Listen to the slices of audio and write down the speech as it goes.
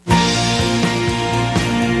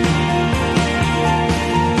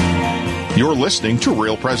You're listening to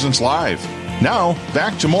Real Presence Live. Now,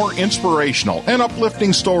 back to more inspirational and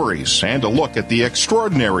uplifting stories and a look at the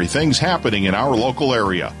extraordinary things happening in our local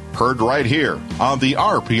area. Heard right here on the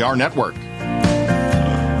RPR Network.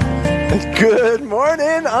 Good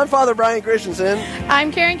morning. I'm Father Brian Christensen.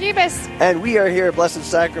 I'm Karen Kibis. And we are here at Blessed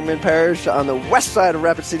Sacrament Parish on the west side of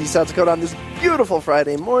Rapid City, South Dakota on this beautiful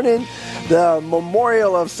Friday morning. The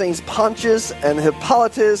memorial of Saints Pontius and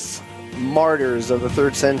Hippolytus, martyrs of the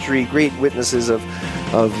 3rd century, great witnesses of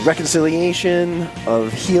reconciliation,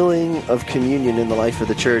 of healing, of communion in the life of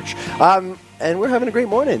the church. And we're having a great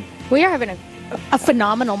morning. We are having a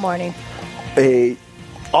phenomenal morning. A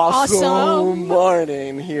awesome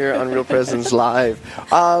morning here on Real Presence Live.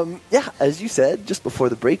 As you said, just before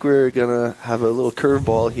the break, we're going to have a little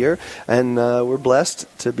curveball here. And we're blessed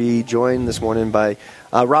to be joined this morning by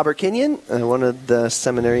Robert Kenyon, one of the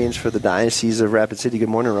seminarians for the Diocese of Rapid City. Good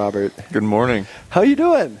morning, Robert. Good morning. How you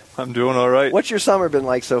doing? I'm doing all right. What's your summer been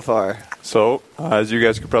like so far? So, as you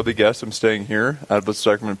guys could probably guess, I'm staying here at Blessed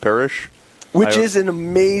Sacrament Parish. Which is an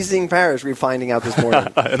amazing parish, we're finding out this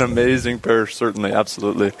morning. An amazing parish, certainly,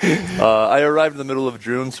 absolutely. I arrived in the middle of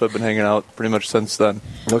June, so I've been hanging out pretty much since then.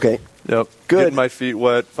 Okay. Yep. Good. Getting my feet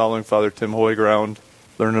wet, following Father Tim Hoig around,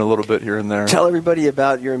 learning a little bit here and there. Tell everybody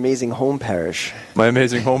about your amazing home parish. My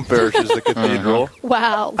amazing home parish is the Cathedral.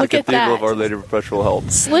 Wow, look at that. The Cathedral of Our Lady of Perpetual Help.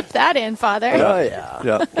 Slip that in, Father. Oh, yeah.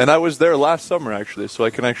 Yeah, and I was there last summer, actually, so I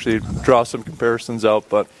can actually draw some comparisons out,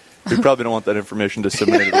 but we probably don't want that information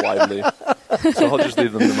disseminated widely. So I'll just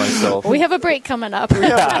leave them to myself. We have a break coming up. We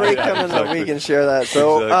have a break coming up. We can share that.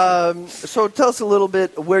 So, so tell us a little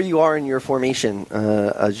bit where you are in your formation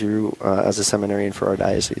as a seminarian for our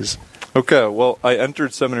diocese. Okay, well, I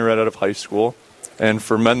entered seminary right out of high school, and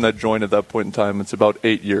for men that joined at that point in time, it's about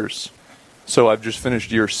 8 years. So I've just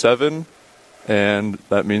finished year 7, and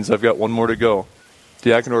that means I've got one more to go.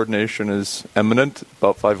 Diaconate ordination is imminent,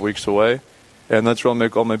 about 5 weeks away, and that's where I'll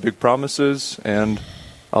make all my big promises, and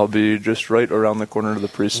I'll be just right around the corner to the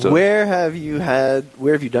priesthood. Where have you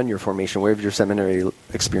done your formation? Where have your seminary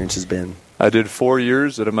experiences been? I did 4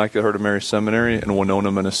 years at Immaculate Heart of Mary Seminary in Winona,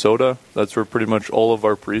 Minnesota. That's where pretty much all of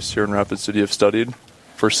our priests here in Rapid City have studied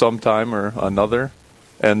for some time or another.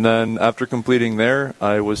 And then after completing there,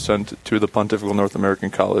 I was sent to the Pontifical North American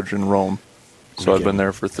College in Rome. So I've been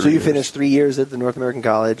there for 3 years. So you finished 3 years at the North American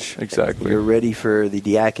College. Exactly. You're ready for the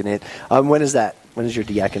diaconate. When is that? When is your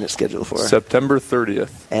diaconate scheduled for? September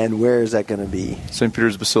 30th. And where is that going to be? St.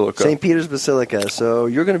 Peter's Basilica. St. Peter's Basilica. So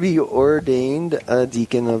you're going to be ordained a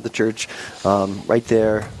deacon of the church right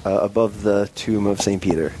there above the tomb of St.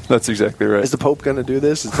 Peter. That's exactly right. Is the Pope going to do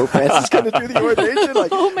this? Is Pope Francis going to do the ordination?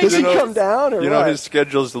 Does he come down? Or what? His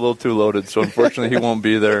schedule's a little too loaded, so unfortunately he won't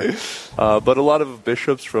be there. But a lot of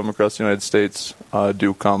bishops from across the United States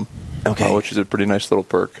do come, which is a pretty nice little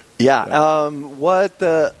perk. Yeah.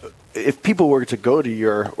 If people were to go to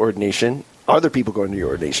your ordination, are there people going to your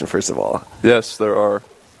ordination, first of all? Yes, there are.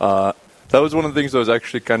 That was one of the things that was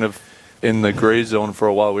actually kind of in the gray zone for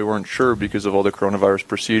a while. We weren't sure because of all the coronavirus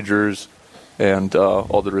procedures and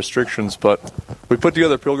all the restrictions. But we put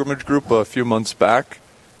together a pilgrimage group a few months back.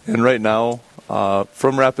 And right now,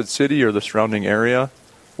 from Rapid City or the surrounding area,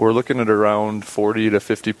 we're looking at around 40 to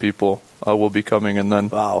 50 people will be coming. And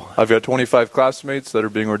then I've got 25 classmates that are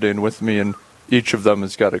being ordained with me, and each of them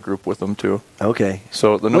has got a group with them, too. Okay.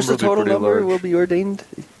 So the number What's the total number large. will be ordained?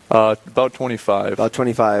 About 25. About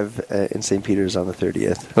 25 in St. Peter's on the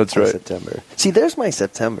 30th. That's right. September. See, there's my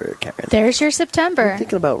September, Karen. There's your September. I'm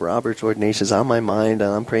thinking about Robert's ordination is on my mind,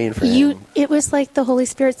 and I'm praying for him. It was like the Holy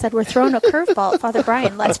Spirit said, we're throwing a curveball at Father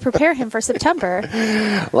Brian. Let's prepare him for September.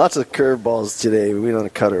 Lots of curveballs today. We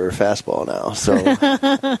don't cut her a fastball now.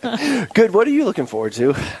 So good. What are you looking forward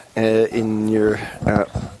to in your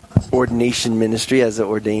ordination ministry as an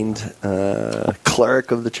ordained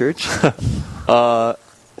cleric of the church?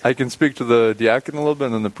 I can speak to the diaconate a little bit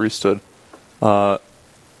and then the priesthood. One,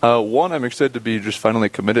 I'm excited to be just finally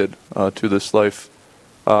committed to this life.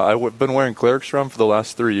 I've been wearing cleric's around for the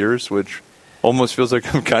last 3 years, which almost feels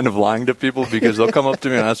like I'm kind of lying to people because they'll come up to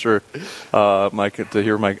me and ask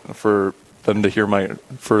for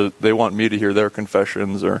they want me to hear their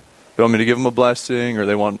confessions, or they want me to give them a blessing, or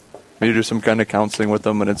they want me to do some kind of counseling with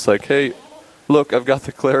them, and it's like, hey, look, I've got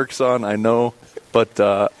the clerics on, I know, but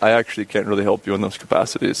I actually can't really help you in those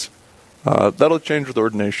capacities. That'll change with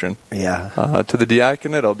ordination. Yeah. To the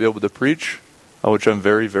diaconate, I'll be able to preach, which I'm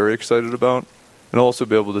very, very excited about, and I'll also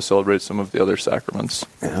be able to celebrate some of the other sacraments,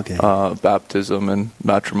 baptism and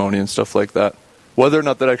matrimony and stuff like that. Whether or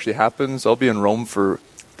not that actually happens, I'll be in Rome for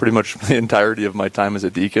pretty much the entirety of my time as a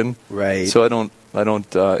deacon. Right. So I don't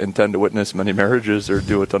intend to witness many marriages or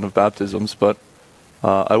do a ton of baptisms, but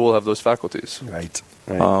I will have those faculties. Right.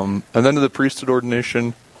 And then to the priesthood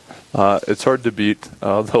ordination, it's hard to beat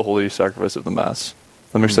the holy sacrifice of the Mass.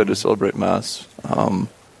 I'm excited to celebrate Mass.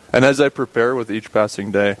 And as I prepare with each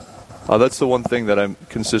passing day, that's the one thing that I'm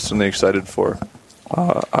consistently excited for.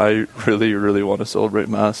 I really, really want to celebrate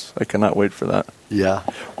Mass. I cannot wait for that. Yeah.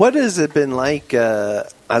 What has it been like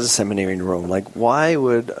as a seminary in Rome? Like, why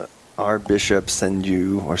would our bishop send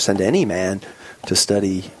you or send any man to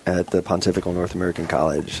study at the Pontifical North American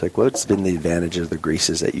College? Like, what's been the advantages, the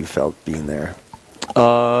graces that you felt being there?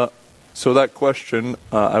 So that question,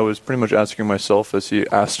 I was pretty much asking myself as he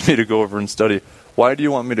asked me to go over and study. Why do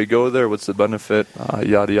you want me to go there? What's the benefit?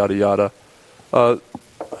 Yada, yada, yada.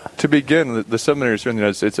 To begin, the seminaries here in the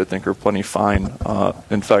United States, I think, are plenty fine.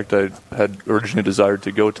 In fact, I had originally desired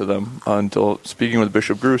to go to them until speaking with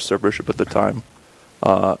Bishop Gruss, our bishop at the time.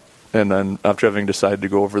 And then after having decided to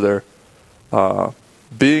go over there,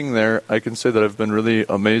 being there, I can say that I've been really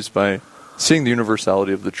amazed by seeing the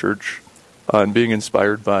universality of the church and being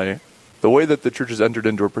inspired by the way that the church has entered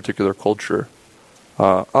into a particular culture.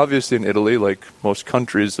 Obviously, in Italy, like most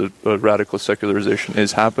countries, a radical secularization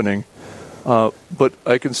is happening. But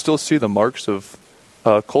I can still see the marks of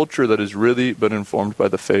a culture that has really been informed by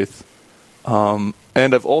the faith. And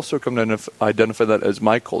I've also come to identify that as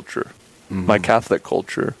my culture, my Catholic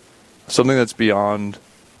culture, something that's beyond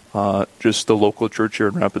just the local church here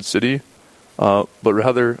in Rapid City, but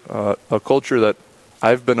rather a culture that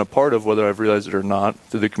I've been a part of, whether I've realized it or not,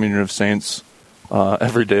 through the communion of saints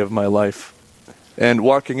every day of my life. And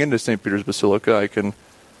walking into St. Peter's Basilica, I can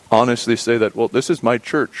honestly say that, well, this is my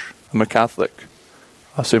church. I'm a Catholic.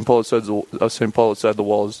 St. Paul outside the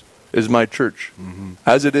walls is my church,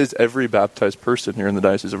 as it is every baptized person here in the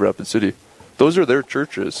Diocese of Rapid City. Those are their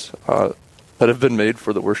churches that have been made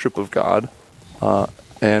for the worship of God,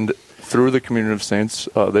 and through the communion of saints,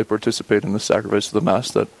 they participate in the sacrifice of the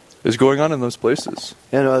Mass that is going on in those places.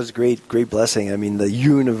 Yeah, no, it was a great blessing. I mean, the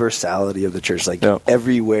universality of the church, like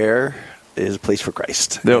everywhere is a place for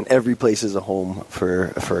Christ. Yep. And every place is a home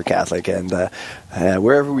for a Catholic. And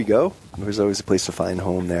wherever we go, there's always a place to find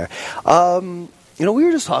home there. We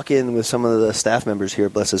were just talking with some of the staff members here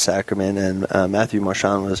at Blessed Sacrament, and Matthew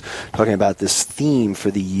Marchand was talking about this theme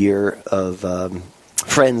for the year of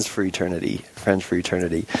Friends for Eternity. Friends for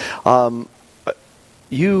Eternity.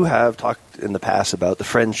 You have talked in the past about the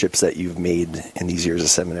friendships that you've made in these years of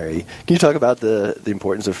seminary. Can you talk about the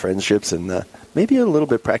importance of friendships and maybe a little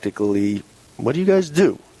bit practically, what do you guys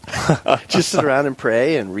do? Just sit around and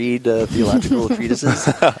pray and read theological treatises?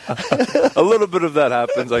 A little bit of that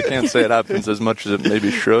happens. I can't say it happens as much as it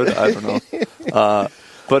maybe should. I don't know.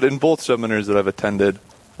 But in both seminaries that I've attended,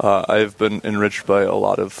 I've been enriched by a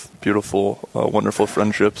lot of beautiful, wonderful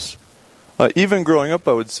friendships. Even growing up,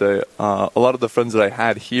 I would say, a lot of the friends that I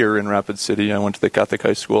had here in Rapid City, I went to the Catholic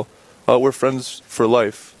high school, were friends for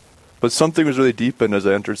life. But something was really deepened as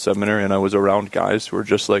I entered seminary, and I was around guys who were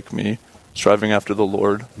just like me, striving after the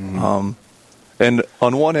Lord. And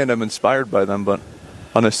on one hand, I'm inspired by them, but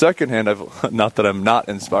on the second hand, not that I'm not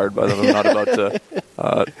inspired by them. I'm not about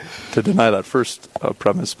to deny that first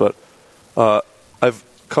premise, but I've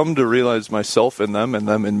come to realize myself in them and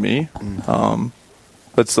them in me.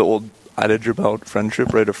 That's the old adage about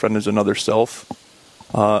friendship, right? A friend is another self.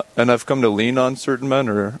 And I've come to lean on certain men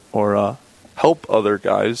or help other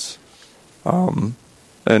guys. And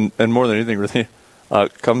more than anything, really,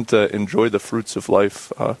 come to enjoy the fruits of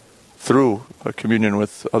life through a communion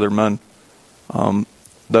with other men.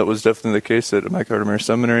 That was definitely the case at Immaculate Heart of Mary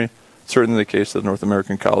Seminary, certainly the case at North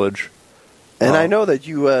American College. And I know that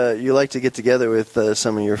you like to get together with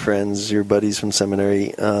some of your friends, your buddies from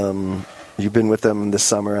seminary. You've been with them this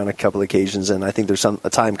summer on a couple occasions, and I think there's a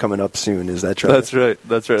time coming up soon. Is that true? That's right.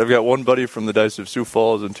 I've got one buddy from the Diocese of Sioux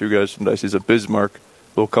Falls and two guys from the Diocese of Bismarck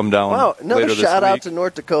who will come down Wow, another later shout this out week. to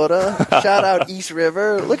North Dakota. Shout out East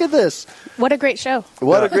River. Look at this. What a great show.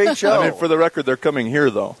 What a great show. I mean, for the record, they're coming here,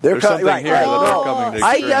 though. There's something right, here right. that they're coming to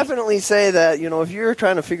I experience. definitely say that, if you're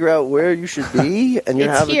trying to figure out where you should be and you're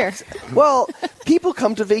It's having here. Well, people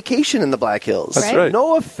come to vacation in the Black Hills. That's right.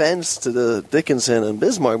 No offense to the Dickinson and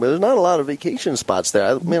Bismarck, but there's not a lot of vacation spots there.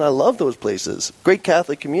 I mean, I love those places. Great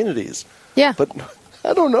Catholic communities. Yeah. But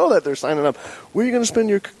I don't know that they're signing up. Where are you going to spend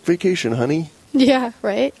your vacation, honey? Yeah,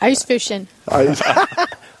 right? Ice fishing.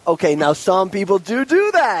 Okay, now some people do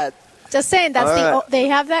that. Just saying, that's All right. they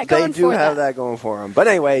have that going for them. They do have that going for them. But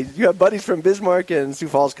anyway, you have buddies from Bismarck and Sioux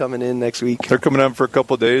Falls coming in next week. They're coming out for a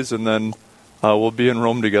couple of days, and then we'll be in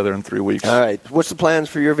Rome together in 3 weeks. All right. What's the plans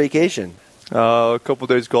for your vacation? A couple of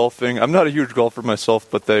days golfing. I'm not a huge golfer myself,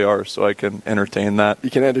 but they are, so I can entertain that. You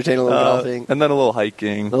can entertain a little golfing. And then a little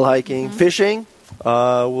hiking. A little hiking. Fishing?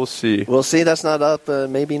 We'll see. We'll see. That's not up.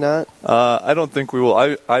 Maybe not. I don't think we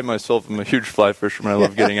will. I myself am a huge fly fisherman. I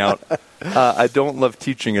love getting out. I don't love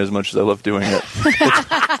teaching as much as I love doing it.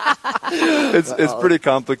 It's pretty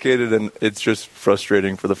complicated, and it's just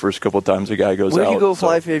frustrating for the first couple of times a guy goes out. Where do you go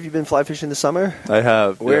fly? Have you been fly fishing this summer? I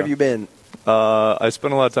have. Where have you been? I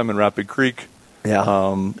spent a lot of time in Rapid Creek. Yeah.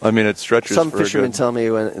 I mean, it stretches. Some for fishermen tell me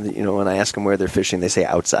when I ask them where they're fishing, they say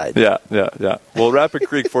outside. Yeah. Well, Rapid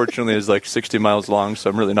Creek, fortunately, is like 60 miles long, so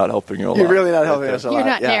I'm really not helping you a lot. You're really not helping us a lot. You're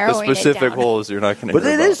not narrowing the specific it down. holes you're not going to. But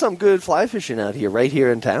it is some good fly fishing out here, right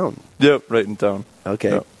here in town. Yep, right in town.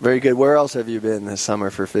 Okay, Yep. Very good. Where else have you been this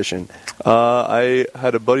summer for fishing? I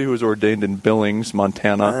had a buddy who was ordained in Billings,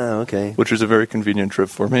 Montana. Okay. Which was a very convenient trip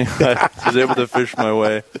for me. I was able to fish my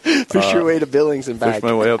way. Fish your way to Billings and back. Fish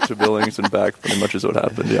my way up to Billings and back, pretty much is what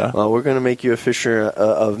happened, yeah. Well, we're going to make you a fishermen.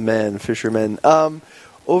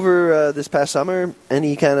 Over this past summer,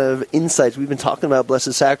 any kind of insights? We've been talking about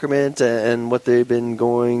Blessed Sacrament and what they've been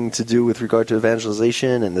going to do with regard to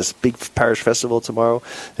evangelization and this big parish festival tomorrow.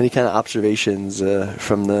 Any kind of observations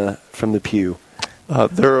from the pew?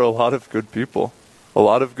 There are a lot of good people. A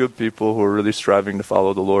lot of good people who are really striving to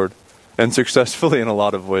follow the Lord, and successfully in a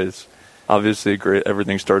lot of ways. Obviously,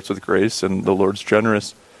 everything starts with grace, and the Lord's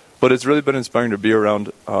generous. But it's really been inspiring to be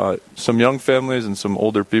around some young families and some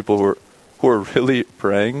older people who are really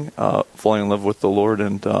praying, falling in love with the Lord,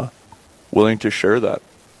 and willing to share that.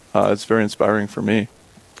 It's very inspiring for me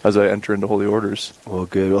as I enter into holy orders. Well,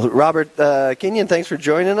 good. Well, Robert Kenyon, thanks for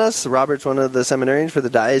joining us. Robert's one of the seminarians for the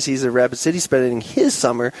Diocese of Rapid City, spending his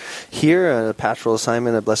summer here on a pastoral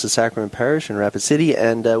assignment at Blessed Sacrament Parish in Rapid City,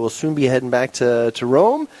 and we'll soon be heading back to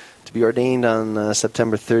Rome to be ordained on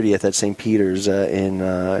September 30th at St. Peter's in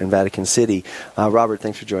Vatican City. Robert,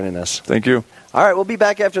 thanks for joining us. Thank you. All right, we'll be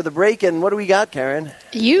back after the break, and what do we got, Karen?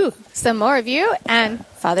 Some more of you, and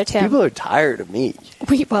Father Tim. People are tired of me.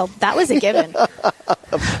 Well, that was a given.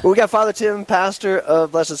 We got Father Tim, pastor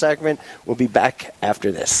of Blessed Sacrament. We'll be back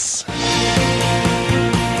after this.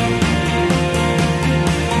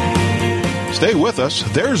 Stay with us.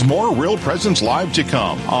 There's more Real Presence Live to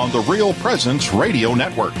come on the Real Presence Radio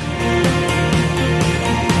Network.